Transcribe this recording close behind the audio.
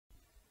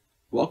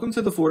Welcome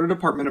to the Florida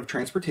Department of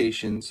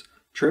Transportation's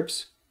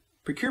TRIPS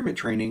Procurement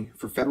Training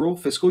for Federal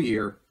Fiscal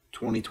Year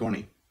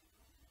 2020.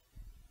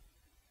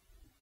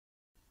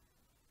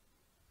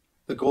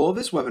 The goal of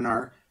this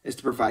webinar is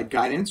to provide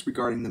guidance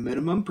regarding the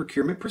minimum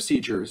procurement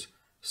procedures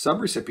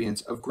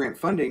subrecipients of grant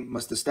funding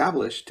must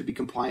establish to be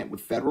compliant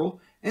with federal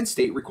and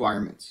state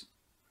requirements.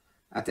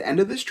 At the end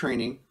of this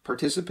training,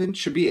 participants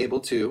should be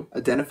able to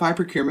identify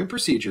procurement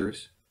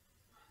procedures,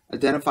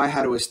 identify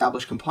how to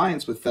establish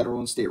compliance with federal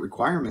and state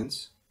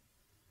requirements,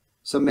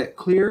 submit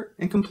clear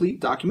and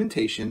complete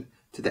documentation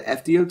to the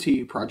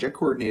FDOT project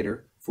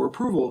coordinator for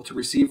approval to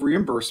receive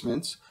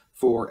reimbursements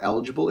for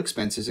eligible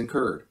expenses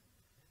incurred,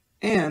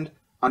 and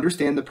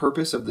understand the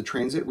purpose of the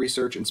Transit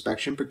Research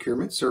Inspection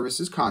Procurement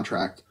Services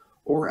Contract,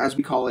 or as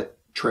we call it,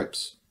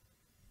 TRIPS.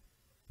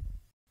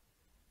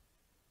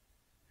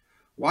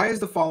 Why is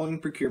the following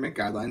procurement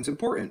guidelines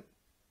important?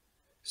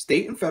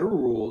 State and federal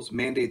rules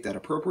mandate that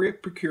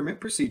appropriate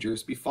procurement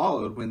procedures be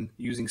followed when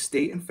using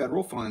state and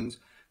federal funds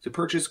to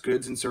purchase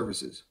goods and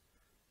services.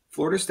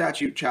 Florida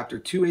Statute Chapter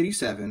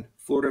 287,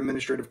 Florida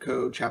Administrative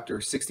Code Chapter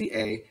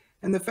 60A,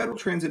 and the Federal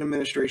Transit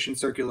Administration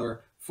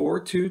Circular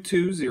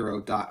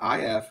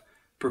 4220.if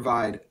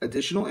provide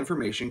additional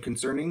information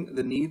concerning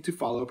the need to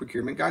follow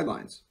procurement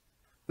guidelines.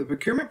 The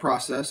procurement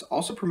process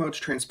also promotes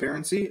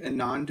transparency and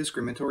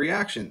non-discriminatory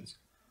actions,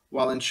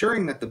 while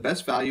ensuring that the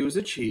best value is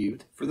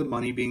achieved for the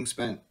money being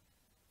spent.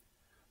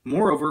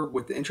 Moreover,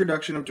 with the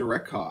introduction of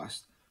direct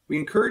cost, we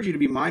encourage you to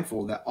be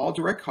mindful that all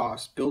direct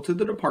costs billed to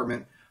the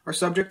department are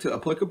subject to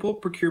applicable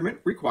procurement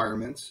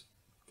requirements.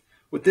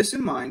 With this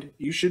in mind,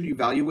 you should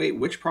evaluate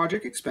which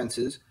project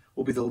expenses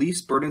will be the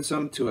least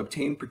burdensome to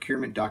obtain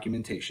procurement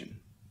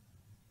documentation.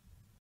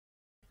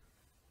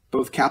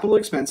 Both capital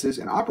expenses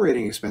and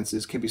operating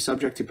expenses can be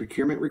subject to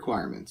procurement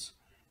requirements.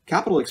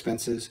 Capital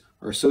expenses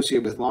are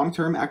associated with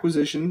long-term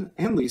acquisition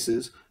and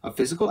leases of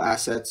physical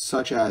assets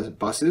such as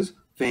buses,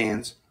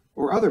 vans,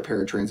 or other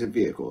paratransit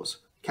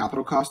vehicles,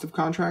 capital cost of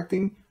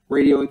contracting,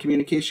 radio and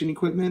communication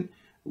equipment,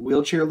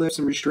 wheelchair lifts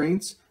and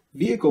restraints,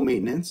 vehicle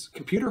maintenance,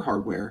 computer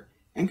hardware,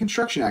 and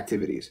construction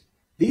activities.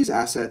 These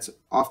assets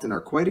often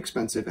are quite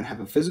expensive and have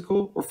a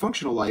physical or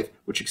functional life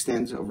which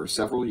extends over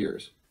several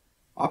years.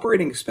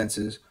 Operating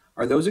expenses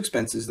are those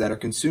expenses that are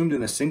consumed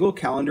in a single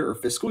calendar or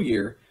fiscal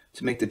year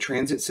to make the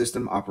transit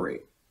system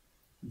operate.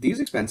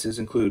 These expenses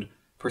include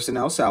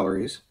personnel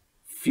salaries,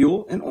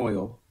 fuel and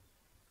oil,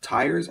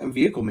 tires and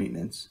vehicle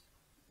maintenance,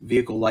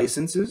 vehicle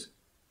licenses,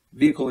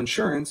 vehicle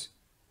insurance,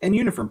 and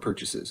uniform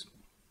purchases.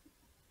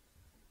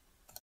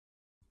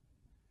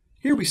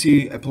 Here we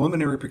see a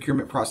preliminary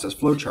procurement process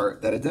flowchart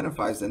that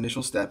identifies the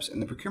initial steps in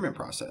the procurement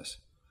process.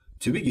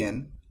 To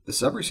begin, the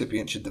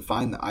subrecipient should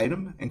define the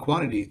item and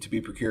quantity to be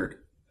procured.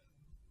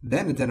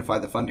 Then identify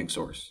the funding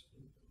source.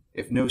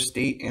 If no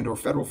state and/or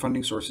federal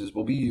funding sources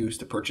will be used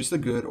to purchase the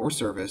good or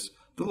service,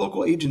 the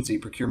local agency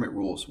procurement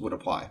rules would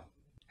apply.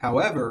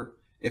 However,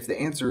 if the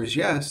answer is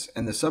yes,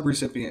 and the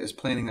subrecipient is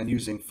planning on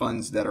using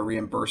funds that are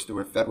reimbursed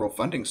through a federal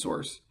funding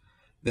source,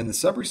 then the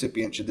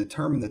subrecipient should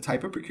determine the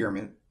type of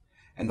procurement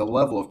and the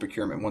level of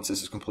procurement once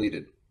this is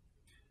completed.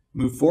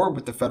 Move forward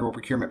with the federal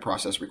procurement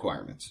process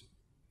requirements.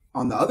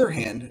 On the other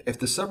hand, if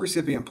the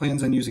subrecipient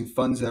plans on using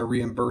funds that are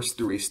reimbursed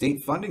through a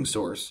state funding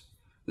source,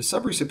 the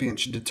subrecipient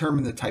should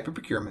determine the type of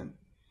procurement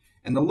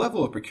and the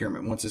level of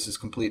procurement once this is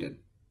completed.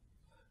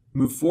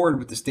 Move forward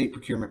with the state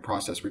procurement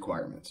process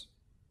requirements.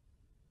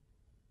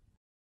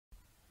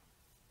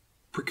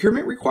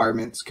 Procurement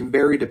requirements can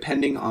vary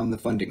depending on the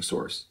funding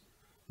source.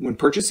 When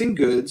purchasing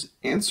goods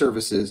and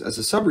services as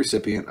a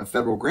subrecipient of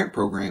federal grant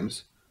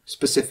programs,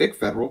 specific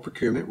federal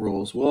procurement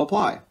rules will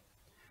apply.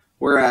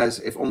 Whereas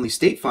if only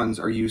state funds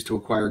are used to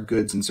acquire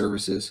goods and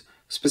services,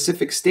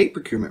 specific state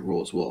procurement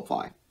rules will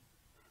apply.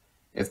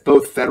 If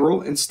both federal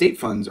and state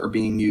funds are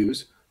being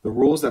used, the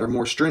rules that are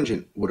more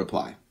stringent would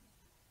apply.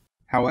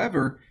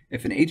 However,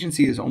 if an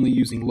agency is only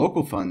using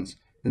local funds,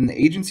 then the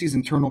agency's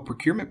internal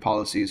procurement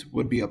policies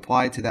would be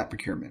applied to that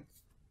procurement.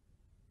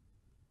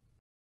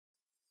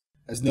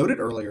 As noted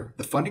earlier,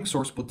 the funding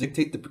source will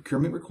dictate the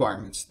procurement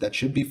requirements that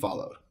should be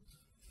followed.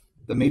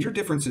 The major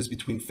differences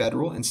between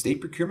federal and state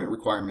procurement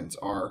requirements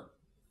are: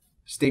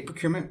 state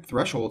procurement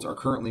thresholds are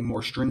currently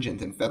more stringent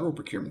than federal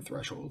procurement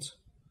thresholds,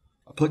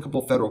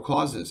 applicable federal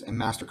clauses and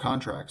master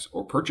contracts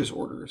or purchase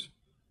orders,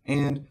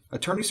 and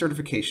attorney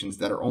certifications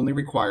that are only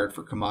required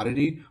for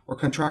commodity or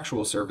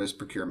contractual service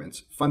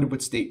procurements funded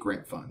with state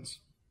grant funds.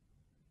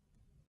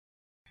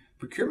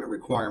 Procurement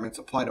requirements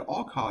apply to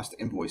all costs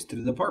invoiced to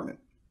the department.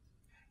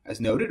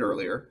 As noted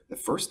earlier, the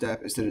first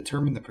step is to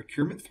determine the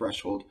procurement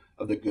threshold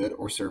of the good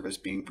or service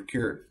being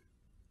procured.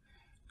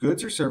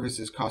 Goods or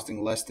services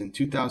costing less than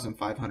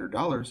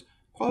 $2,500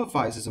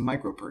 qualifies as a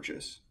micro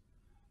purchase.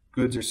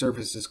 Goods or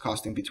services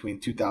costing between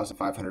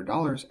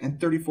 $2,500 and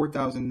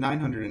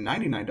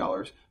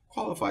 $34,999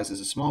 qualifies as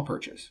a small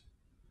purchase,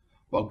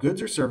 while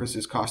goods or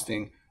services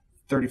costing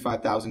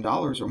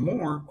 $35,000 or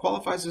more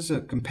qualifies as a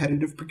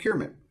competitive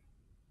procurement.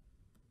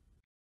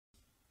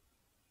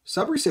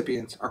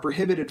 Subrecipients are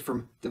prohibited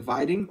from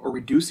dividing or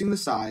reducing the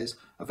size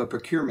of a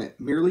procurement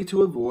merely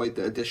to avoid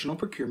the additional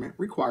procurement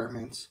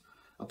requirements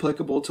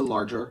applicable to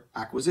larger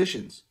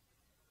acquisitions.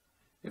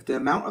 If the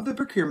amount of the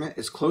procurement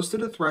is close to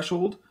the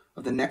threshold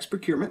of the next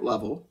procurement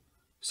level,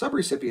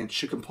 subrecipients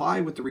should comply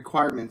with the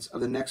requirements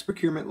of the next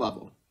procurement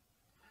level,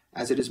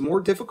 as it is more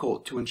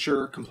difficult to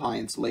ensure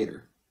compliance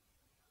later.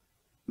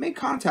 Make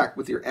contact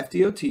with your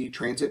FDOT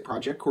Transit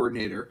Project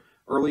Coordinator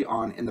early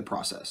on in the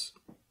process.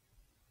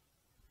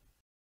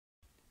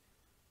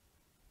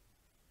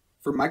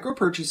 For micro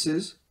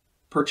purchases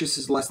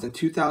less than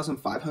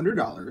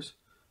 $2,500,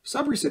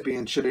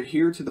 subrecipients should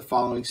adhere to the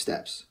following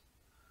steps.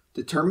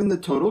 Determine the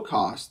total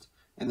cost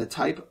and the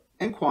type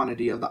and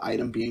quantity of the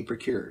item being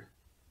procured.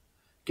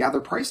 Gather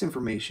price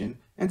information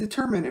and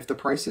determine if the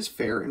price is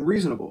fair and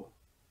reasonable.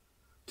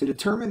 To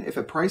determine if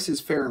a price is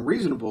fair and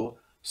reasonable,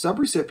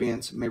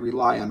 subrecipients may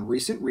rely on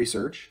recent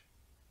research,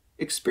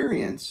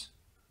 experience,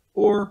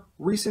 or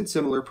recent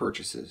similar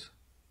purchases.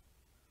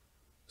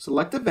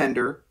 Select a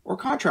vendor or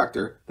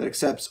contractor that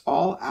accepts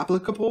all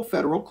applicable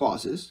federal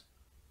clauses.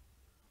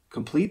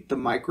 Complete the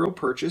micro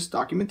purchase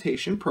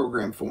documentation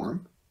program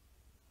form.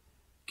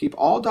 Keep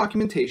all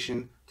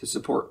documentation to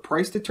support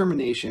price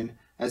determination,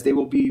 as they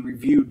will be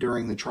reviewed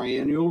during the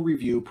triennial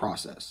review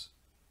process.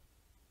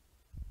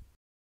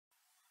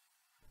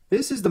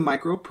 This is the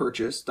micro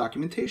purchase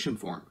documentation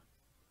form.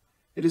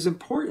 It is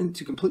important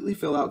to completely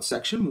fill out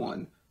Section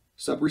 1,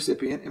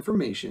 Subrecipient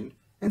Information,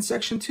 and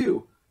Section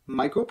 2,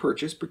 Micro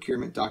Purchase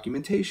Procurement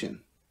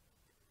Documentation.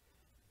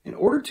 In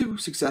order to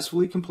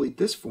successfully complete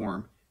this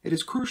form, it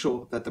is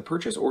crucial that the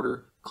purchase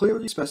order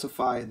clearly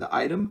specify the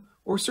item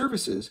or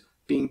services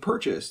being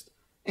purchased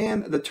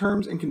and the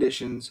terms and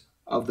conditions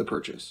of the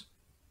purchase.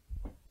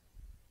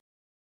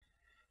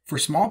 For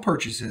small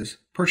purchases,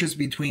 purchased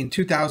between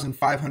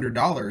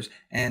 $2,500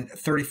 and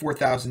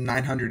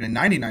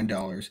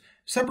 $34,999,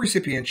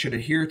 subrecipients should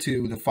adhere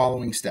to the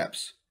following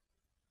steps.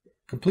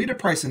 Complete a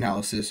price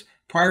analysis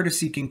prior to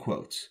seeking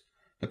quotes.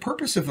 The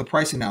purpose of the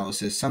price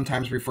analysis,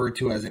 sometimes referred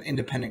to as an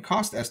independent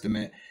cost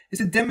estimate, is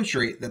to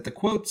demonstrate that the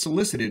quotes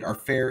solicited are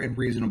fair and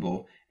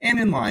reasonable and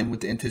in line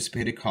with the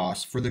anticipated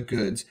costs for the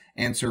goods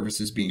and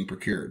services being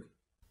procured.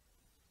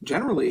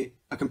 Generally,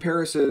 a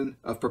comparison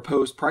of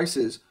proposed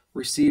prices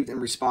received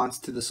in response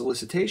to the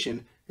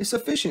solicitation is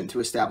sufficient to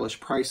establish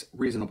price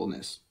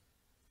reasonableness.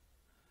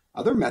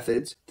 Other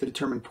methods to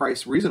determine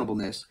price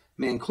reasonableness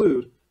may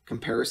include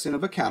comparison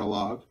of a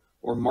catalog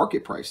or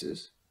market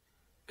prices,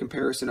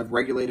 comparison of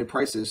regulated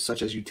prices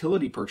such as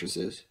utility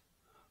purchases,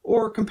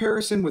 or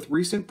comparison with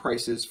recent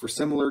prices for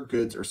similar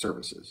goods or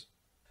services.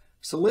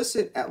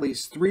 Solicit at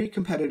least 3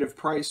 competitive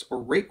price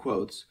or rate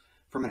quotes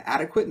from an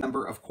adequate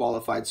number of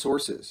qualified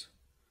sources.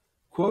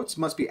 Quotes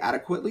must be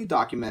adequately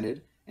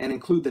documented and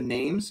include the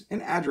names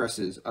and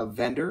addresses of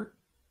vendor,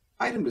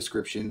 item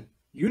description,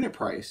 unit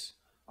price,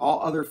 all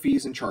other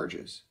fees and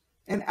charges,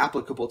 and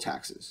applicable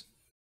taxes.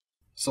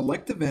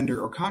 Select the vendor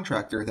or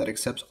contractor that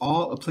accepts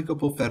all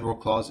applicable federal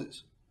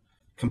clauses.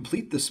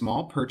 Complete the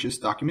small purchase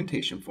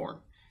documentation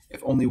form.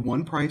 If only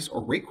one price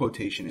or rate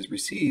quotation is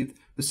received,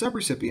 the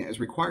subrecipient is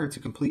required to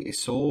complete a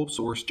sole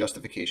source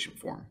justification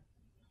form.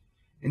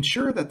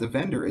 Ensure that the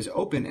vendor is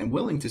open and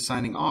willing to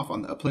signing off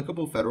on the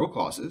applicable federal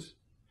clauses.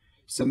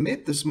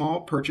 Submit the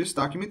small purchase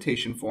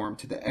documentation form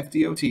to the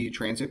FDOT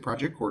Transit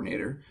Project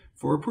Coordinator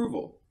for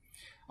approval,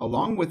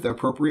 along with the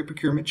appropriate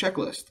procurement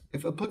checklist,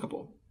 if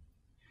applicable.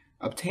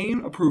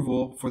 Obtain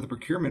approval for the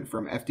procurement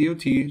from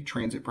FDOT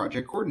Transit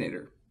Project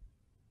Coordinator.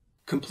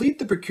 Complete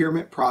the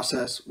procurement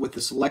process with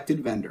the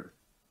selected vendor.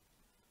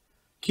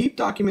 Keep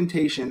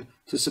documentation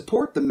to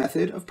support the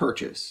method of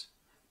purchase,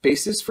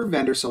 basis for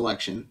vendor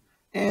selection,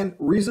 and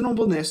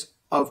reasonableness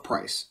of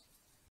price.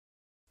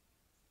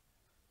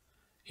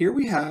 Here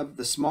we have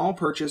the small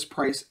purchase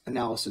price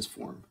analysis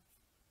form.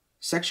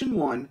 Section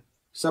 1,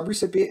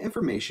 subrecipient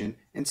information,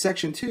 and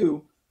Section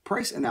 2,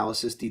 price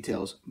analysis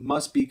details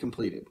must be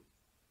completed.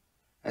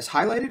 As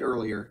highlighted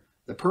earlier,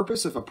 the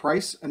purpose of a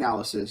price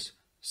analysis,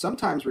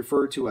 sometimes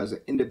referred to as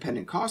an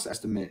independent cost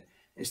estimate,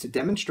 is to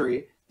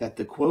demonstrate that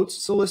the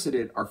quotes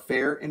solicited are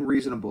fair and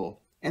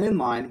reasonable and in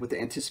line with the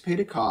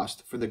anticipated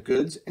cost for the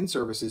goods and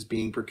services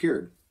being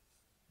procured.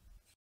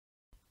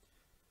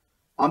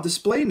 On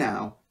display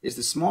now is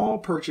the small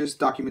purchase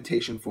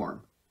documentation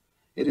form.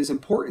 It is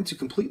important to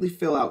completely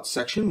fill out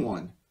Section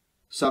 1,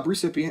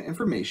 subrecipient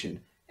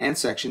information, and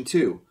Section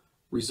 2,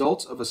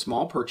 results of a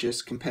small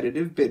purchase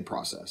competitive bid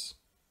process.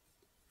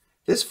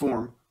 This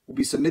form will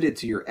be submitted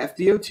to your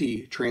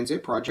FDOT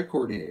Transit Project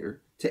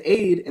Coordinator to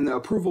aid in the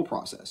approval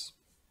process.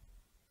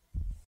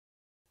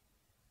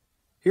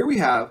 Here we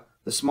have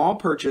the small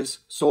purchase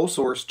sole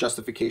source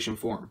justification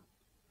form.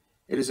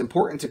 It is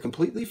important to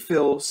completely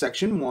fill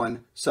Section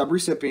 1,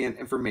 subrecipient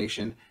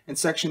information, and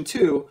Section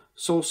 2,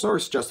 sole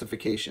source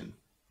justification.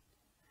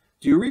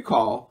 Do you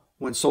recall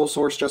when sole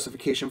source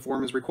justification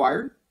form is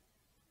required?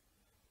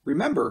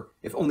 Remember,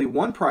 if only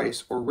one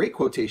price or rate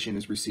quotation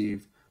is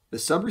received, the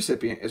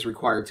subrecipient is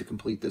required to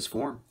complete this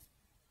form.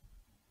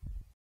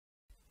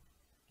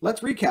 Let's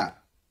recap.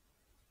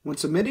 When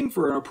submitting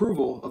for an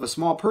approval of a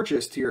small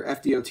purchase to your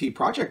FDOT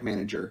project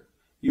manager,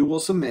 you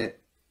will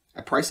submit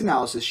a price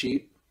analysis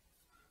sheet,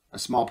 a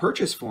small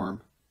purchase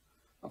form,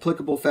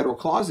 applicable federal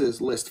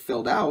clauses list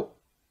filled out,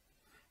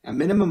 a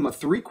minimum of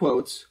 3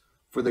 quotes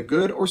for the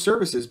good or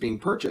services being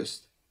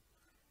purchased,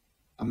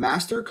 a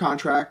master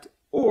contract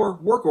or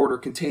work order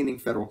containing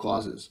federal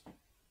clauses.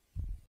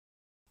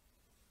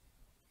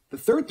 The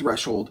third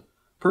threshold,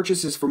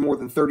 purchases for more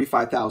than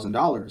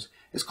 $35,000,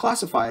 is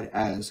classified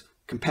as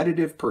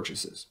competitive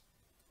purchases.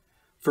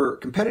 For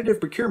competitive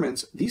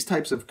procurements, these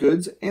types of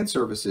goods and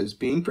services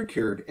being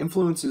procured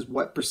influences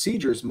what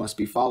procedures must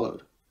be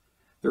followed.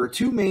 There are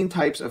 2 main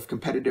types of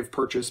competitive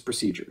purchase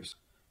procedures: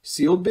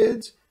 sealed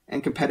bids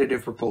and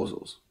competitive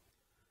proposals.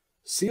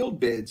 Sealed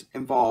bids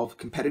involve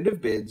competitive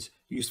bids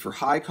used for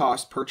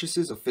high-cost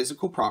purchases of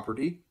physical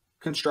property,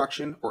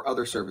 construction, or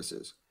other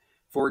services.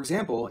 For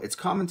example, it's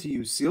common to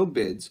use sealed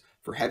bids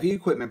for heavy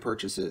equipment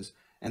purchases,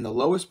 and the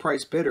lowest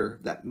price bidder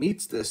that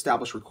meets the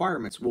established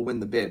requirements will win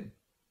the bid.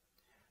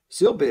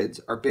 Sealed bids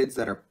are bids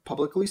that are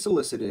publicly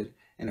solicited,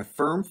 and a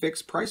firm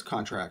fixed price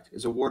contract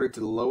is awarded to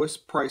the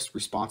lowest price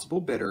responsible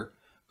bidder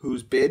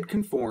whose bid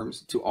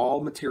conforms to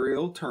all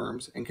material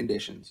terms and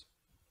conditions.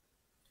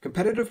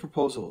 Competitive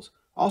proposals,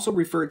 also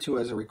referred to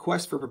as a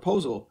request for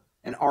proposal,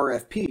 an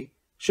RFP,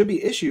 should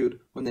be issued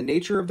when the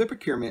nature of the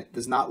procurement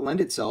does not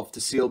lend itself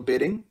to sealed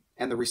bidding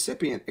and the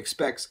recipient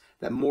expects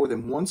that more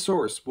than one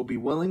source will be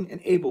willing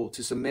and able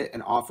to submit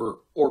an offer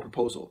or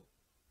proposal.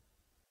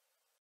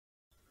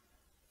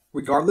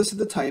 Regardless of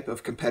the type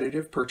of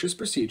competitive purchase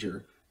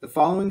procedure, the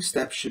following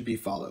steps should be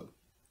followed.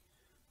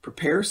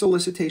 Prepare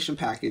solicitation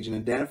package and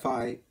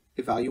identify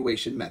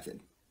evaluation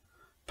method.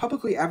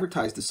 Publicly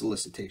advertise the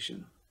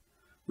solicitation.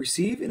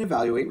 Receive and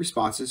evaluate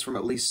responses from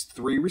at least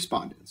 3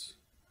 respondents.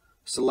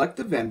 Select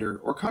the vendor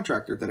or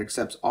contractor that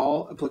accepts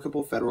all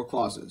applicable federal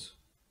clauses.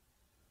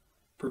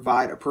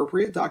 Provide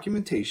appropriate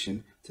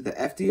documentation to the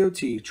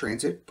FDOT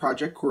Transit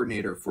Project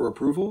Coordinator for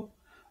approval,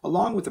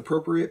 along with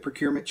appropriate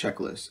procurement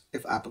checklists,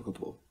 if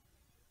applicable.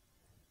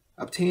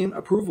 Obtain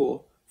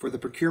approval for the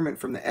procurement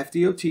from the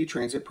FDOT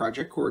Transit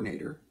Project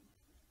Coordinator.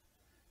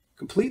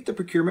 Complete the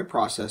procurement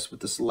process with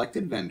the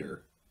selected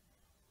vendor.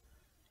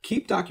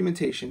 Keep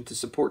documentation to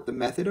support the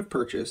method of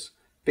purchase,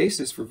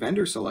 basis for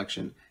vendor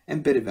selection,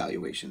 and bid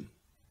evaluation.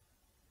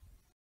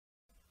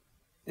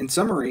 In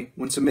summary,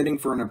 when submitting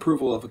for an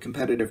approval of a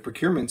competitive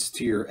procurements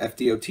to your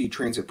FDOT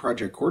Transit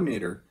Project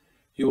Coordinator,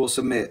 you will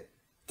submit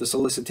the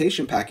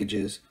solicitation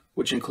packages,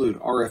 which include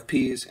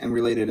RFPs and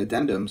related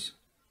addendums,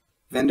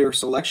 vendor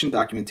selection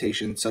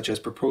documentation such as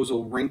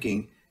proposal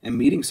ranking and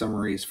meeting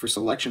summaries for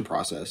selection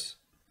process,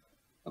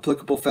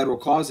 applicable federal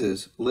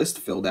clauses list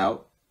filled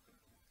out,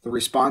 the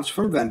response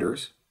from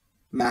vendors,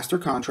 master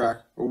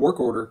contract or work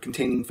order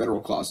containing federal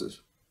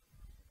clauses.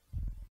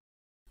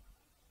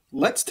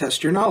 Let's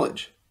test your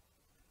knowledge.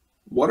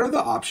 What are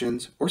the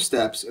options or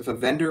steps if a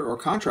vendor or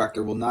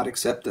contractor will not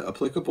accept the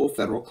applicable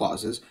federal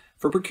clauses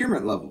for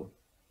procurement level?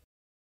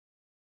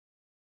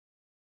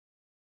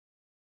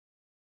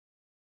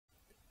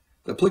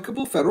 The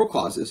applicable federal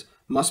clauses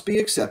must be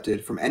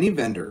accepted from any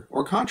vendor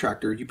or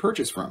contractor you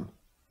purchase from.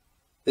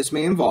 This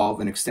may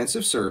involve an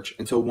extensive search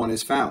until one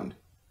is found.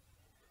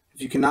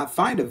 If you cannot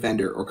find a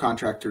vendor or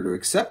contractor to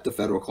accept the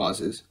federal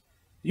clauses,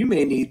 you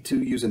may need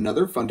to use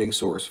another funding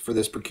source for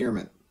this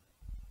procurement.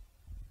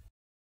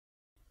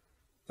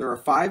 There are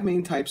 5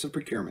 main types of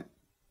procurement.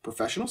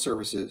 Professional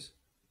services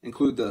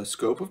include the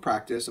scope of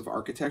practice of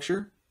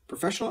architecture,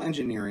 professional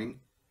engineering,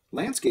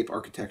 landscape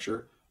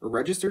architecture, or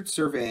registered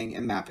surveying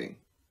and mapping.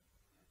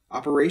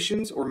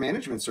 Operations or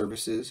management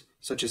services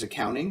such as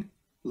accounting,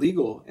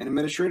 legal, and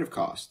administrative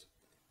cost.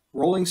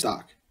 Rolling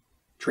stock,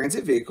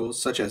 transit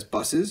vehicles such as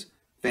buses,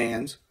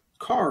 vans,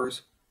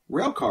 cars,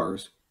 rail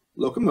cars,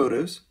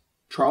 locomotives,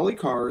 trolley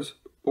cars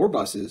or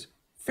buses,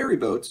 ferry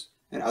boats,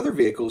 and other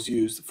vehicles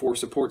used for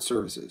support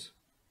services.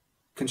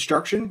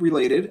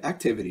 Construction-related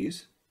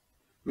activities,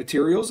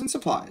 materials and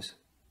supplies.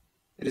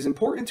 It is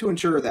important to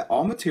ensure that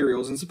all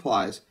materials and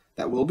supplies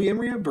that will be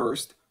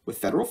reimbursed with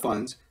federal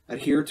funds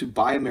adhere to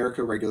Buy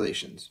America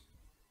regulations.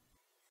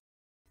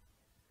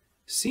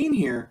 Seen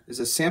here is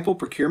a sample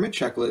procurement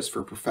checklist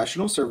for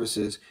professional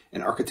services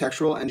and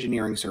architectural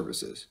engineering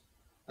services.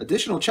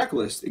 Additional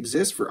checklists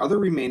exist for other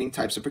remaining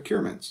types of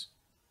procurements.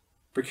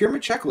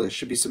 Procurement checklists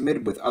should be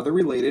submitted with other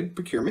related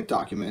procurement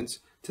documents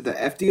to the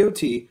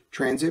FDOT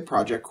Transit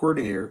Project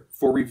Coordinator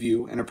for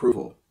review and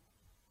approval.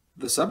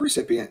 The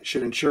subrecipient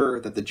should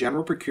ensure that the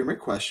general procurement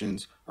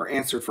questions are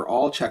answered for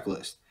all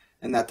checklists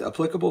and that the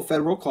applicable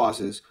federal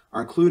clauses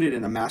are included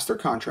in a master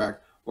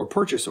contract or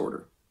purchase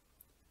order.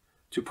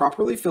 To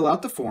properly fill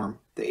out the form,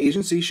 the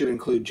agency should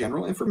include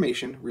general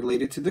information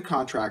related to the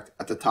contract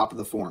at the top of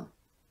the form.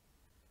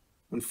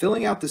 When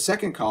filling out the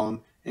second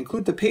column,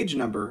 include the page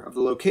number of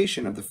the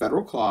location of the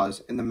federal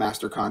clause in the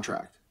master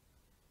contract.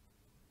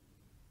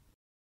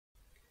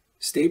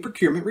 State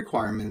procurement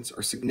requirements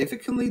are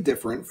significantly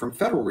different from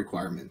federal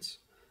requirements.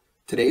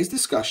 Today's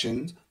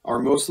discussions are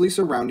mostly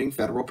surrounding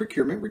federal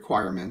procurement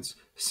requirements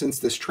since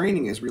this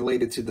training is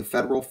related to the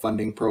federal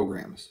funding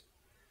programs.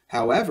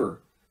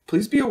 However,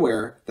 please be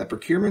aware that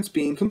procurements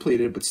being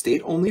completed with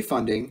state-only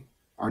funding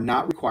are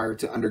not required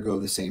to undergo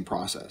the same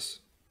process.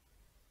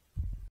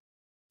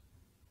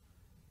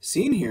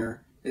 Seen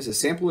here is a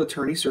sample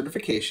attorney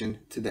certification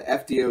to the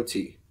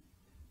FDOT.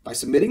 By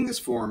submitting this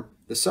form,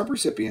 the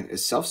subrecipient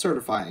is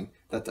self-certifying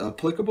that the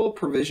applicable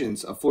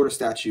provisions of Florida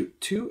Statute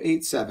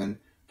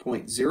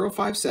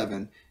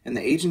 287.057 and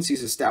the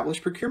agency's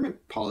established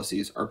procurement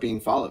policies are being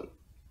followed.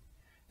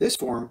 This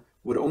form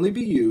would only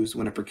be used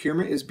when a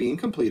procurement is being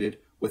completed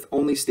with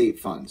only state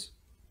funds.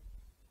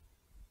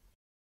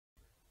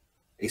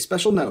 A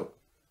special note: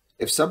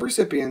 if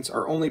subrecipients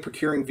are only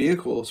procuring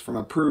vehicles from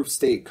approved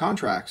state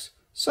contracts,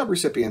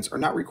 subrecipients are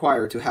not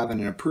required to have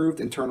an approved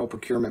internal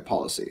procurement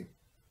policy.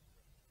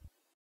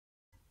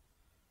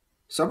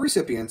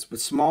 Subrecipients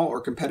with small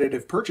or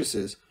competitive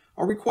purchases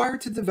are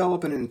required to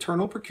develop an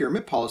internal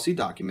procurement policy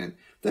document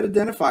that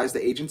identifies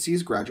the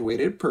agency's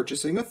graduated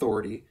purchasing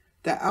authority,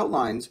 that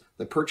outlines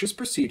the purchase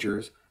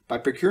procedures by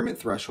procurement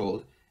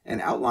threshold,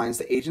 and outlines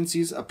the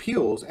agency's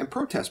appeals and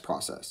protest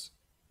process.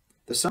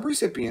 The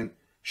subrecipient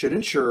should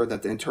ensure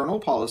that the internal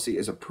policy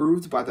is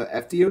approved by the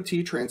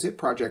FDOT Transit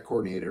Project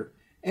Coordinator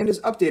and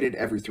is updated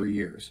every 3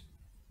 years.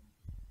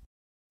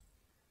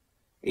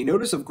 A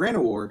Notice of Grant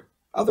Award,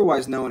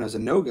 otherwise known as a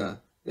NOGA,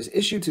 is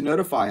issued to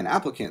notify an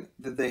applicant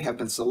that they have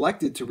been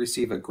selected to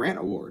receive a grant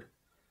award.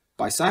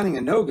 By signing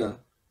a NOGA,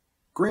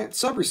 grant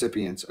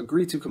subrecipients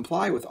agree to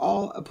comply with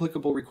all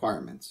applicable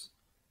requirements.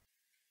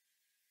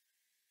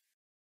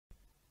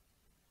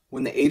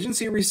 When the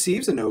agency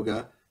receives a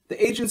NOGA,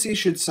 the agency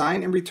should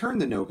sign and return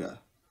the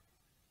NOGA.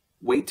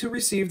 Wait to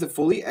receive the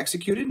fully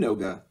executed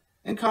NOGA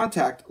and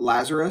contact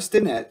Lazarus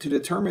Dinette to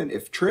determine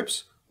if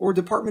TRIPS or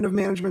Department of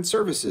Management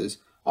Services,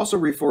 also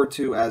referred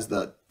to as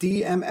the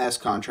DMS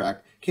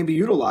contract, can be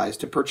utilized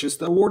to purchase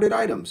the awarded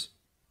items.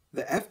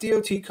 The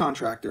FDOT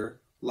contractor,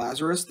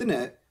 Lazarus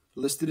Dinette,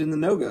 listed in the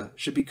NOGA,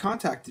 should be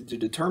contacted to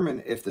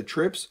determine if the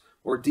TRIPS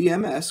or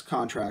DMS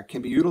contract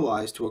can be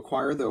utilized to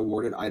acquire the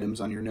awarded items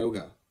on your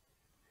NOGA.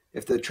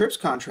 If the TRIPS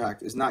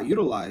contract is not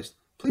utilized,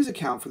 please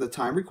account for the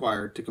time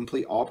required to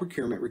complete all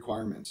procurement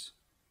requirements.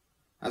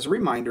 As a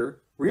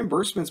reminder,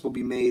 reimbursements will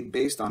be made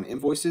based on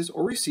invoices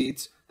or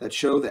receipts that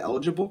show the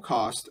eligible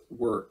costs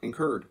were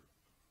incurred.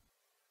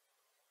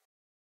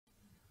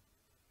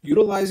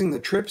 Utilizing the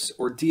TRIPS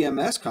or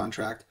DMS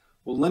contract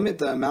will limit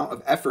the amount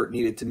of effort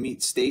needed to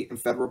meet state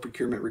and federal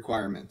procurement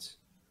requirements.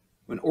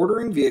 When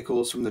ordering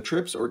vehicles from the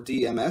TRIPS or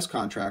DMS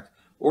contract,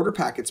 order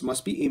packets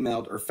must be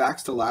emailed or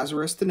faxed to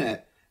Lazarus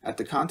Dinette at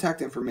the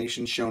contact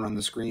information shown on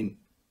the screen.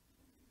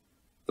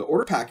 The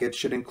order packet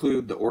should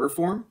include the order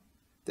form,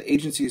 the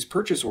agency's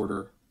purchase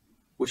order,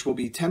 which will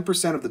be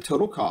 10% of the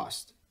total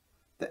cost,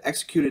 the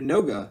executed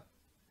NOGA,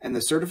 and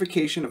the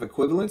certification of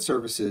equivalent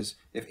services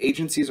if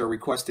agencies are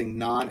requesting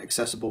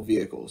non-accessible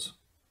vehicles.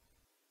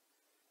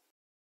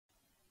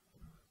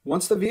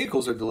 Once the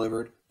vehicles are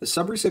delivered, the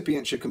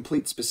subrecipient should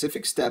complete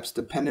specific steps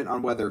dependent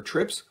on whether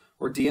TRIPS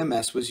or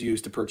DMS was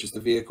used to purchase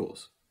the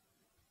vehicles.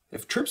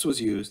 If TRIPS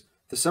was used,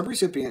 the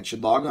subrecipient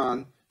should log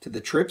on to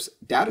the TRIPS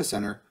data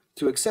center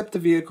to accept the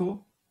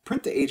vehicle,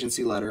 print the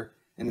agency letter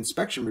and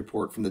inspection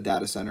report from the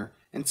data center,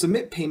 and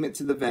submit payment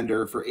to the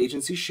vendor for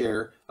agency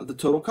share of the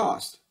total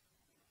cost.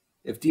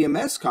 If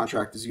DMS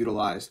contract is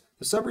utilized,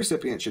 the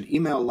subrecipient should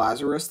email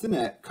Lazarus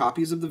Dinette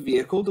copies of the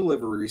vehicle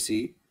delivery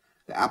receipt,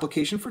 the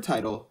application for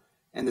title,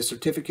 and the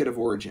certificate of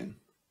origin.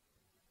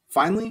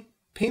 Finally,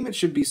 payment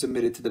should be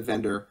submitted to the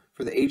vendor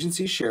for the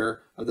agency's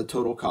share of the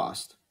total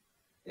cost.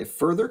 If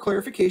further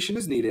clarification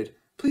is needed,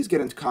 please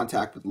get into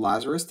contact with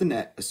Lazarus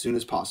Dinette as soon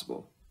as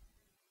possible.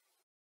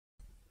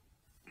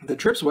 The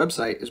TRIPS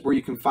website is where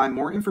you can find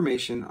more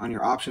information on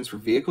your options for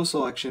vehicle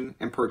selection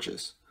and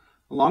purchase,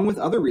 along with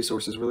other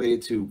resources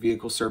related to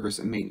vehicle service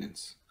and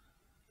maintenance.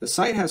 The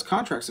site has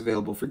contracts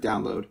available for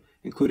download,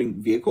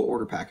 including vehicle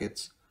order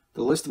packets,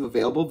 the list of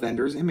available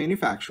vendors and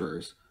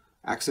manufacturers,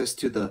 access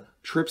to the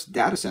TRIPS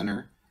data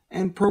center,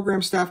 and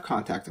program staff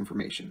contact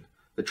information.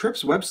 The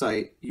TRIPS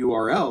website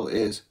URL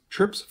is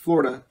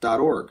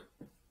tripsflorida.org.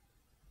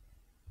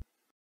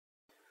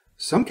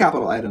 Some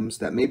capital items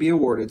that may be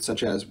awarded,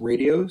 such as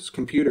radios,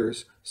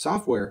 computers,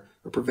 software,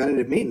 or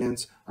preventative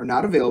maintenance, are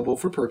not available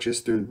for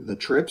purchase through the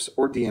TRIPS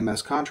or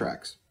DMS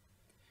contracts.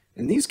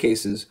 In these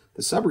cases,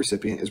 the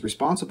subrecipient is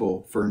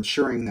responsible for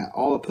ensuring that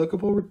all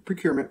applicable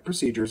procurement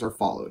procedures are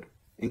followed,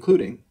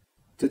 including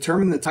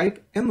determine the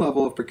type and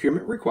level of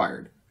procurement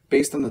required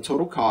based on the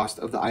total cost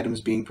of the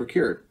items being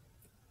procured.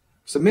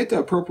 Submit the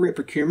appropriate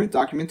procurement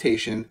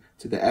documentation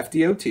to the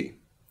FDOT.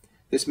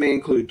 This may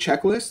include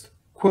checklists,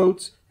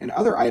 quotes, and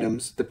other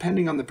items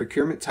depending on the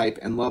procurement type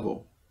and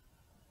level.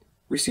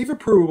 Receive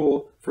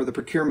approval for the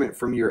procurement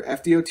from your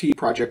FDOT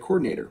project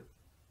coordinator.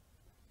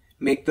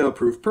 Make the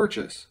approved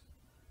purchase.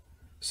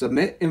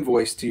 Submit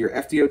invoice to your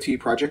FDOT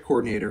project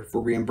coordinator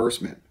for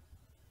reimbursement.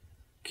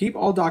 Keep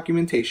all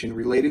documentation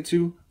related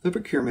to the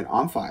procurement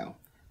on file.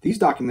 These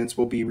documents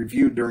will be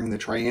reviewed during the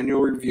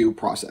triennial review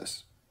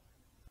process.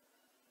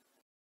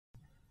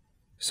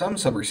 Some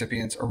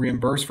subrecipients are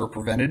reimbursed for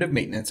preventative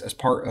maintenance as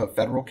part of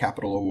federal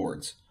capital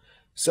awards.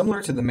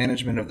 Similar to the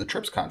management of the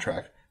TRIPS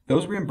contract,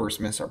 those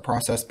reimbursements are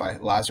processed by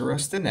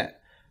FINALx10.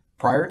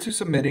 Prior to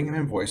submitting an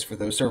invoice for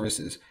those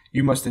services,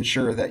 you must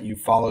ensure that you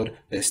followed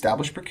the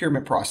established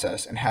procurement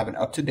process and have an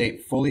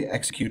up-to-date, fully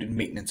executed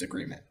maintenance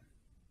agreement.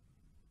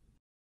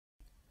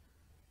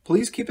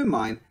 Please keep in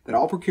mind that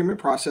all procurement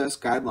process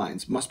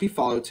guidelines must be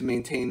followed to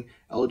maintain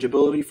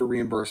eligibility for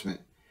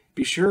reimbursement.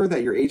 Be sure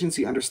that your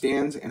agency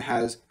understands and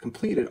has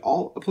completed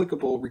all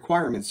applicable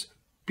requirements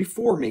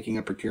before making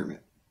a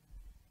procurement.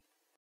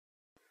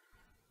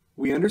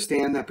 We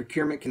understand that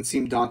procurement can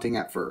seem daunting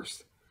at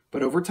first,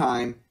 but over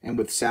time and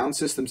with sound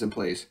systems in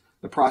place,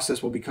 the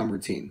process will become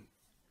routine.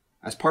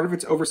 As part of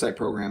its oversight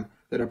program,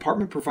 the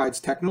department provides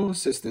technical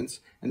assistance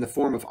in the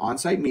form of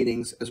on-site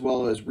meetings as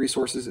well as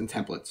resources and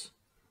templates.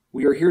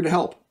 We are here to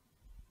help.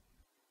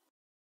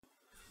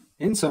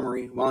 In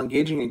summary, while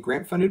engaging in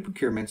grant-funded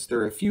procurements, there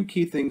are a few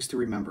key things to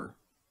remember.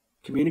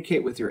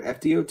 Communicate with your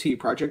FDOT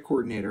project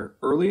coordinator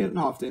early and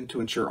often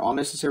to ensure all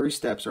necessary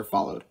steps are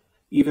followed,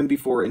 even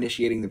before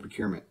initiating the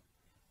procurement.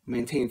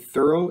 Maintain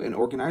thorough and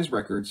organized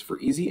records for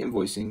easy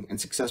invoicing and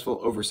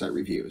successful oversight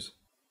reviews.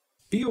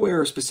 Be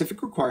aware of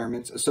specific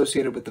requirements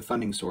associated with the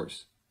funding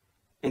source.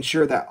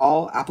 Ensure that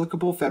all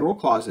applicable federal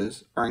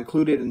clauses are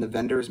included in the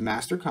vendor's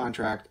master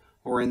contract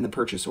or in the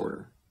purchase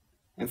order.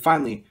 And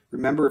finally,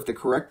 remember if the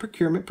correct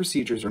procurement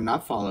procedures are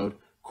not followed,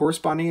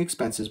 corresponding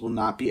expenses will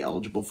not be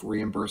eligible for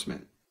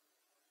reimbursement.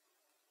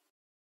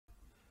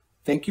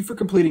 Thank you for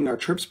completing our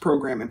TRIPS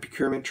program and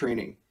procurement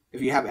training.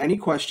 If you have any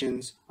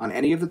questions on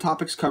any of the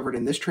topics covered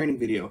in this training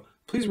video,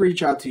 please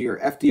reach out to your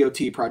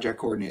FDOT project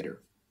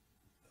coordinator.